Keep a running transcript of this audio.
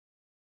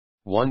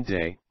One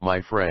day,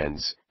 my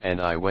friends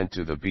and I went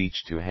to the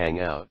beach to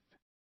hang out.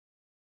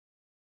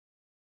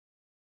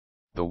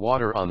 The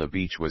water on the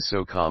beach was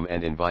so calm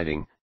and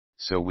inviting,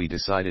 so we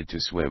decided to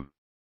swim.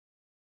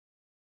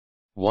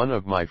 One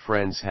of my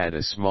friends had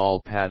a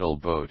small paddle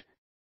boat,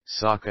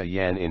 Saka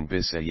Yan in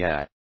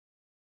Bisaya.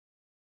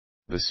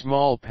 The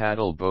small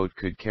paddle boat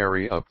could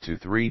carry up to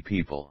 3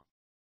 people.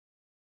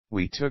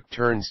 We took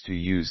turns to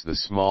use the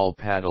small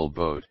paddle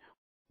boat,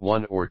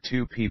 1 or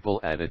 2 people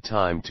at a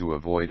time to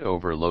avoid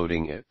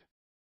overloading it.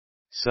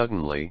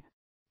 Suddenly,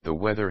 the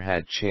weather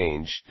had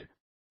changed,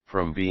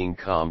 from being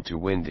calm to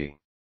windy.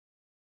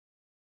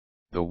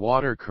 The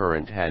water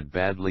current had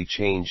badly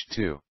changed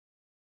too.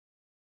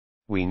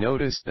 We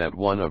noticed that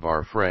one of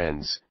our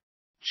friends,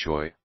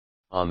 Choi,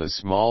 on the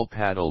small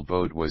paddle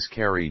boat was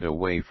carried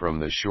away from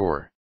the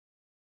shore.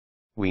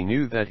 We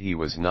knew that he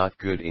was not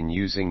good in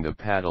using the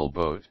paddle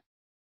boat.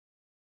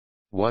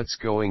 "What's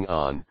going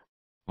on?"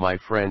 my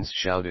friends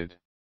shouted.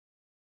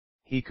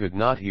 He could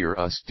not hear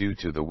us due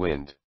to the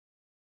wind.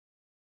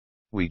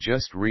 We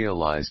just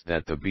realized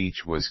that the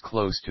beach was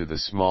close to the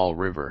small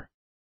river.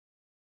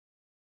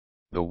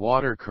 The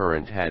water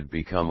current had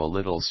become a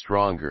little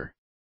stronger.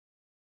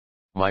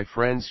 My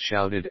friends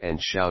shouted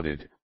and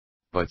shouted,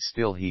 but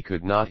still he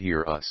could not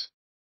hear us.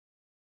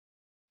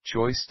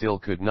 Choi still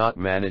could not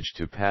manage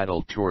to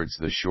paddle towards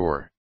the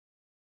shore.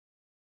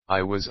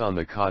 I was on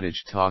the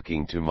cottage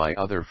talking to my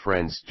other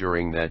friends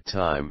during that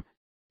time,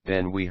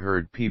 then we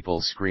heard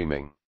people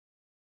screaming.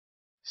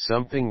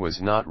 Something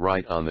was not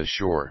right on the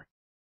shore.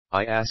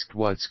 I asked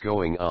what's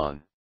going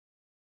on.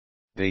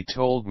 They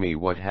told me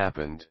what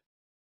happened.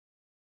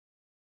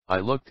 I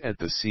looked at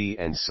the sea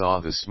and saw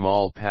the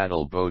small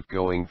paddle boat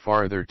going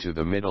farther to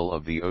the middle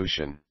of the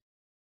ocean.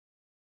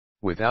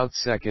 Without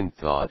second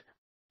thought,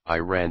 I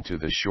ran to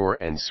the shore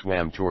and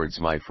swam towards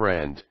my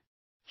friend,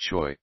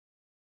 Choi.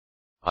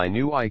 I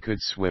knew I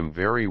could swim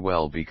very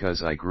well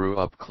because I grew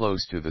up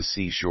close to the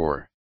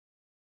seashore.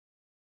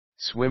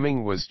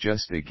 Swimming was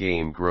just a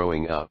game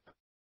growing up.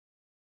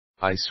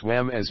 I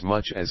swam as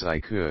much as I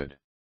could.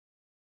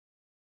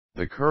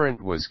 The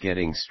current was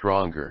getting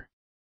stronger.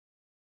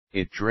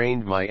 It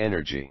drained my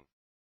energy.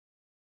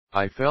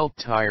 I felt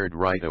tired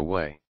right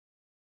away.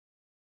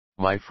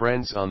 My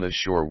friends on the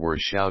shore were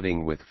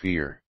shouting with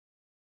fear.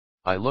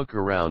 I look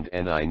around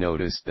and I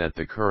noticed that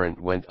the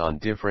current went on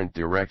different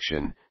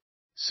direction,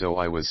 so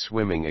I was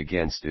swimming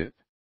against it.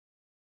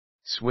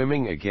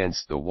 Swimming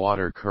against the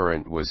water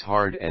current was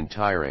hard and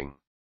tiring.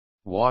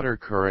 Water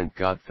current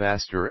got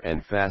faster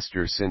and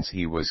faster since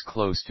he was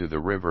close to the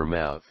river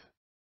mouth.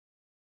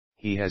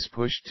 He has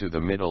pushed to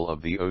the middle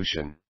of the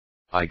ocean.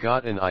 I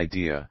got an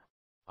idea.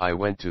 I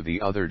went to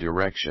the other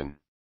direction.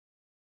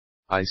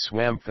 I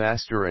swam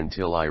faster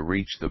until I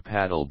reached the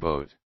paddle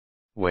boat.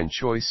 When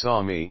Choi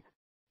saw me,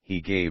 he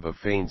gave a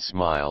faint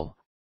smile,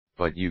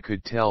 but you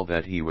could tell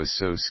that he was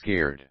so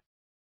scared.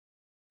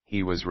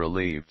 He was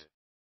relieved.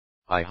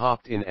 I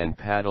hopped in and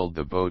paddled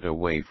the boat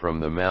away from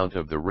the mouth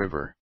of the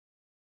river.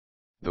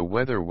 The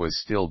weather was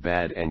still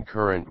bad and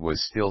current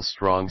was still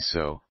strong,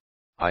 so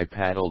I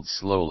paddled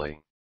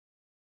slowly.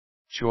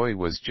 Choi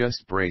was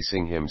just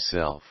bracing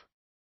himself.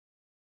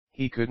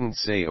 He couldn't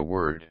say a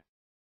word.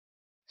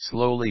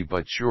 Slowly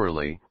but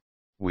surely,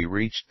 we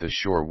reached the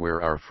shore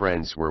where our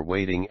friends were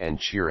waiting and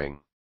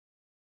cheering.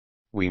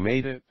 We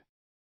made it.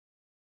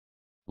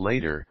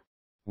 Later,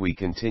 we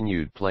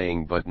continued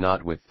playing but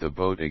not with the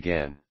boat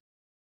again.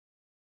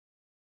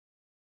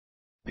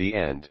 The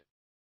end.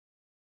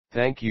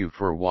 Thank you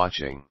for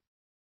watching.